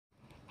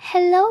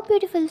Hello,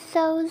 beautiful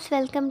souls,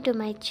 welcome to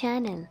my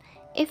channel.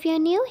 If you're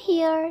new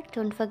here,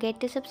 don't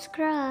forget to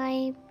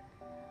subscribe.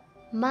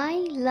 My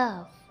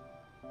love.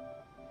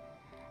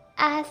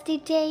 As the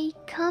day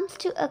comes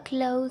to a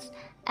close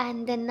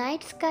and the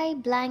night sky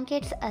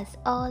blankets us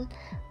all,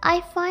 I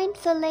find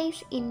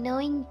solace in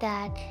knowing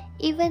that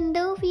even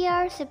though we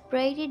are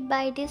separated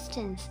by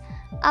distance,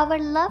 our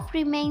love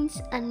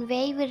remains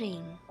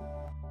unwavering.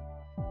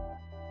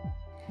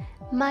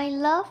 My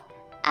love,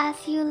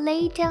 as you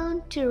lay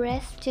down to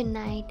rest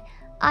tonight,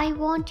 I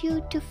want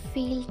you to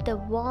feel the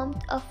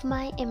warmth of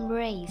my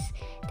embrace,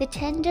 the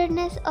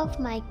tenderness of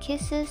my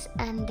kisses,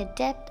 and the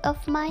depth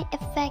of my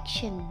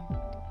affection.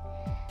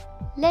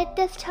 Let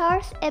the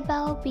stars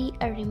above be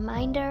a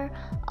reminder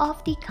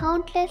of the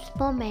countless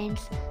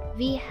moments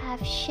we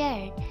have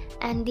shared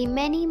and the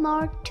many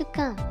more to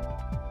come.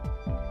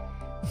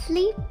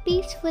 Sleep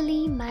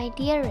peacefully, my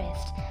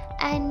dearest,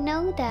 and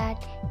know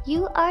that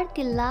you are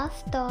the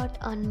last thought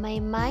on my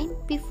mind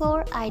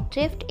before I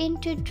drift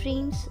into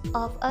dreams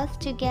of us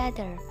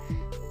together.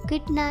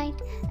 Good night,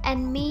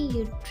 and may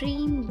your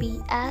dream be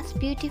as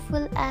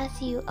beautiful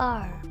as you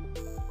are.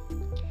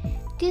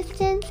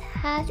 Distance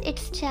has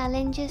its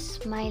challenges,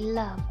 my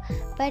love,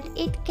 but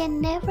it can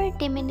never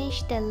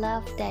diminish the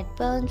love that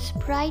burns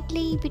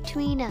brightly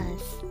between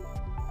us.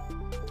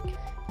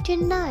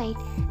 Tonight,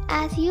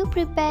 as you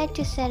prepare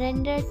to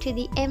surrender to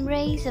the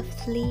embrace of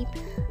sleep,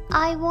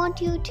 I want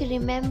you to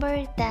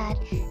remember that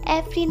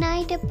every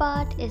night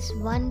apart is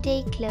one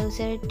day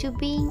closer to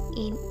being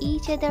in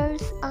each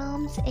other's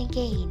arms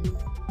again.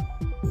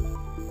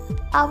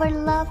 Our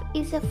love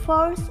is a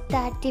force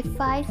that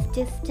defies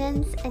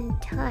distance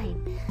and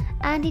time,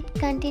 and it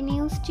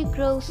continues to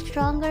grow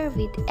stronger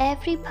with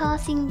every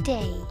passing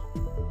day.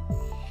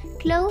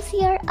 Close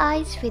your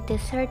eyes with the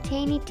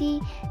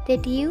certainty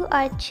that you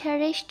are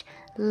cherished,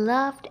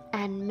 loved,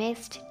 and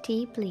missed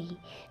deeply.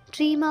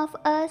 Dream of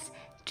us,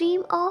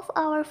 dream of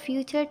our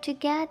future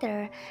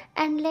together,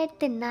 and let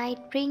the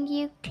night bring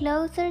you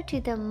closer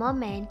to the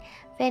moment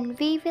when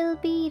we will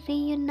be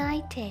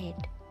reunited.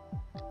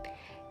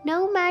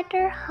 No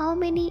matter how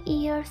many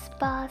years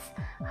pass,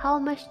 how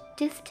much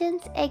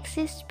distance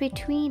exists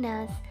between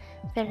us,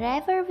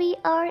 wherever we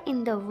are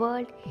in the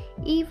world,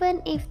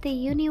 even if the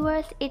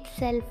universe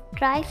itself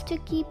tries to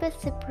keep us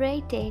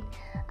separated,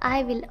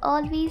 I will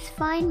always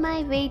find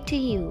my way to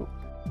you.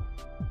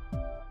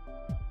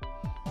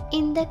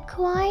 In the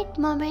quiet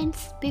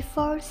moments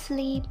before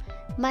sleep,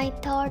 my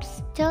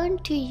thoughts turn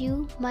to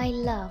you, my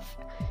love.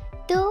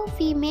 Though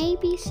we may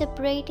be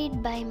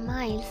separated by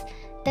miles,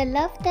 the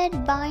love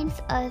that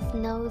binds us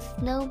knows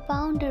no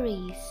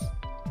boundaries.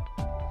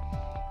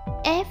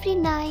 Every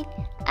night,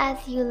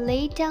 as you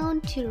lay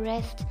down to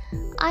rest,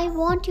 I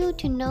want you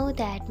to know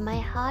that my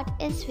heart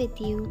is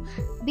with you,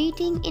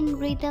 beating in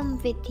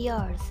rhythm with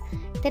yours.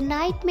 The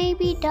night may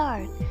be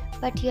dark,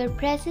 but your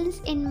presence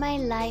in my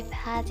life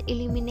has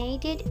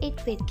illuminated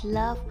it with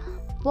love,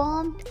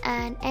 warmth,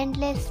 and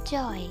endless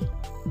joy.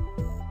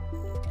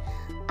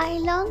 I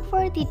long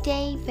for the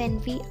day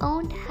when we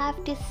won't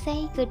have to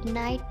say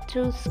goodnight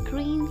through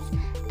screens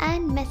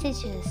and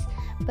messages,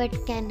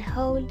 but can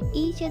hold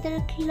each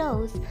other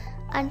close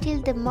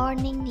until the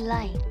morning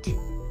light.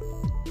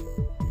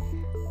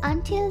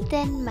 Until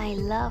then, my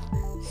love,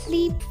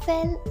 sleep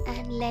well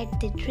and let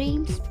the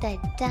dreams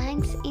that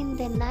dance in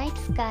the night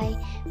sky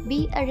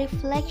be a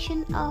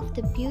reflection of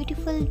the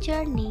beautiful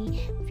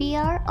journey we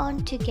are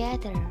on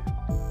together.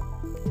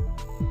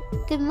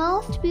 The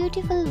most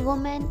beautiful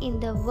woman in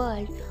the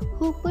world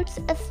who puts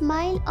a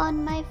smile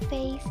on my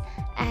face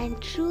and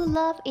true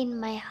love in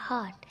my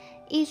heart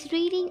is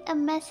reading a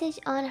message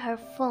on her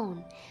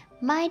phone.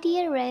 My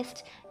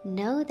dearest,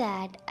 know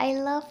that I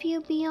love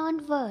you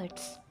beyond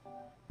words.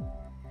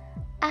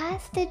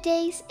 As the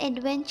day's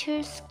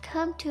adventures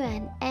come to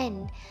an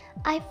end,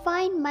 I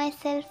find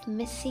myself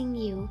missing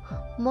you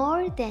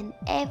more than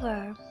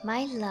ever,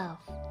 my love.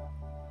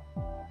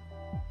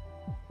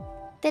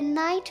 The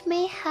night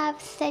may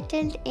have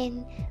settled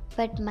in,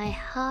 but my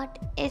heart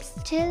is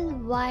still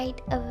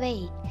wide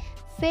awake,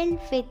 filled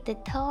with the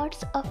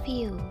thoughts of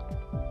you.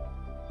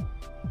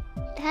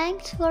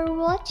 Thanks for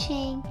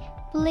watching.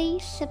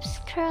 Please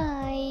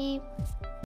subscribe.